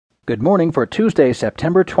Good morning for Tuesday,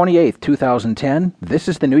 September 28, 2010. This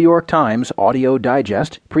is the New York Times Audio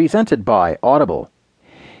Digest, presented by Audible.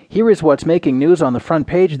 Here is what's making news on the front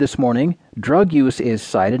page this morning. Drug use is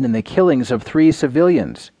cited in the killings of 3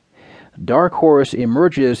 civilians. Dark horse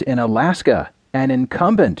emerges in Alaska, an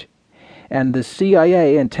incumbent. And the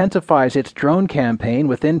CIA intensifies its drone campaign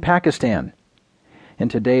within Pakistan. In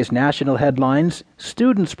today's national headlines,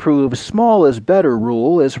 students prove small is better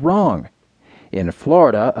rule is wrong. In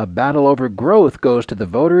Florida, a battle over growth goes to the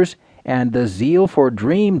voters, and the zeal for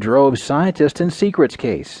dream drove scientist in secrets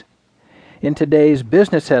case. In today's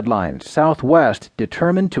business headlines, Southwest,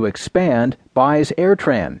 determined to expand, buys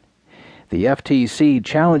AirTran. The FTC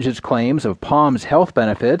challenges claims of Palm's health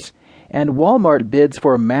benefits, and Walmart bids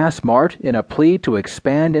for Mass Mart in a plea to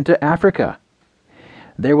expand into Africa.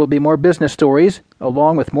 There will be more business stories,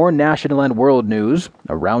 along with more national and world news,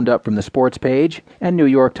 a roundup from the sports page, and New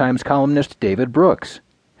York Times columnist David Brooks.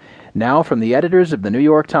 Now, from the editors of the New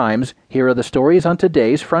York Times, here are the stories on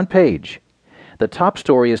today's front page. The top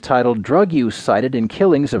story is titled Drug Use Cited in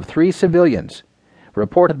Killings of 3 Civilians,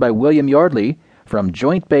 reported by William Yardley from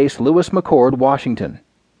Joint Base Lewis McChord, Washington.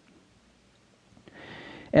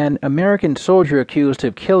 An American soldier accused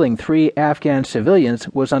of killing 3 Afghan civilians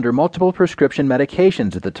was under multiple prescription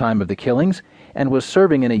medications at the time of the killings and was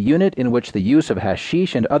serving in a unit in which the use of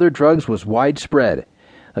hashish and other drugs was widespread,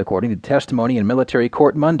 according to testimony in military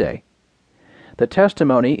court Monday. The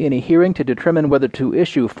testimony in a hearing to determine whether to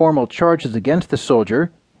issue formal charges against the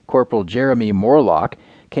soldier, Corporal Jeremy Morlock,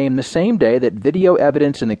 came the same day that video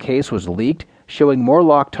evidence in the case was leaked showing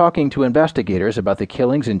Morlock talking to investigators about the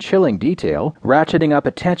killings in chilling detail, ratcheting up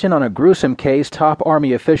attention on a gruesome case top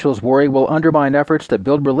Army officials worry will undermine efforts to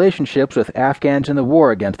build relationships with Afghans in the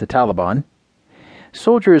war against the Taliban.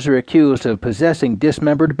 Soldiers are accused of possessing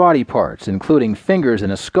dismembered body parts, including fingers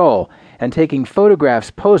and a skull, and taking photographs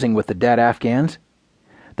posing with the dead Afghans.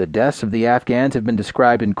 The deaths of the Afghans have been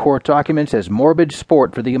described in court documents as morbid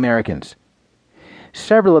sport for the Americans.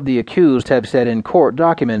 Several of the accused have said in court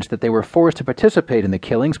documents that they were forced to participate in the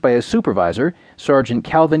killings by a supervisor, Sergeant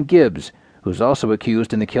Calvin Gibbs, who's also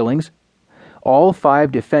accused in the killings. All 5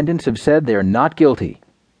 defendants have said they're not guilty.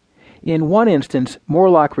 In one instance,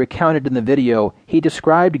 Morlock recounted in the video he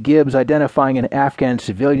described Gibbs identifying an Afghan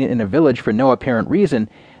civilian in a village for no apparent reason,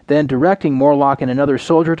 then directing Morlock and another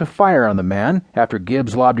soldier to fire on the man after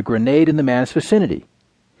Gibbs lobbed a grenade in the man's vicinity.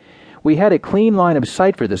 We had a clean line of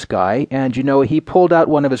sight for this guy, and he pulled out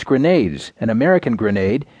one of his grenades, an American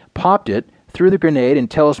grenade, popped it, threw the grenade, and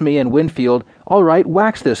tells me in Winfield, "All right,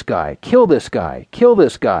 wax this guy, kill this guy, kill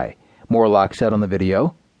this guy," Morlock said on the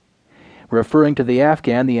video. Referring to the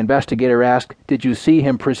Afghan, the investigator asked, "Did you see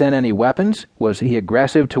him present any weapons? Was he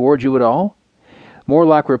aggressive toward you at all?"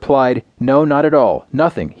 Morlock replied, "No, not at all.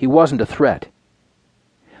 Nothing. He wasn't a threat."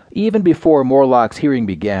 Even before Morlock's hearing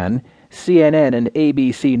began, CNN and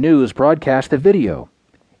ABC News broadcast the video.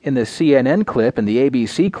 In the CNN clip and the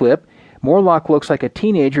ABC clip, Morlock looks like a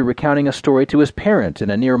teenager recounting a story to his parents in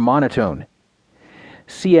a near monotone.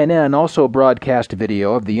 CNN also broadcast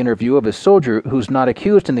video of the interview of a soldier who's not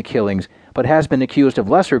accused in the killings, but has been accused of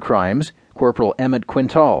lesser crimes, Corporal Emmett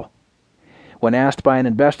Quintal. When asked by an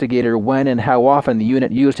investigator when and how often the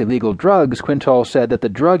unit used illegal drugs, Quintal said that the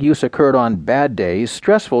drug use occurred on bad days,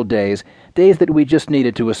 stressful days, days that we just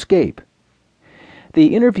needed to escape.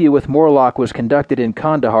 The interview with Morlock was conducted in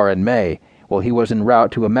Kandahar in May, while he was en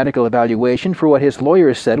route to a medical evaluation for what his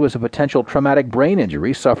lawyers said was a potential traumatic brain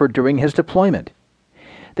injury suffered during his deployment.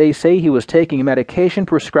 They say he was taking medication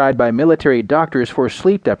prescribed by military doctors for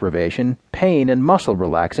sleep deprivation, pain, and muscle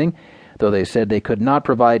relaxing, though they said they could not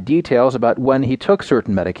provide details about when he took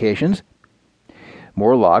certain medications.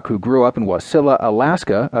 Morlock, who grew up in Wasilla,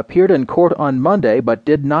 Alaska, appeared in court on Monday but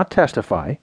did not testify.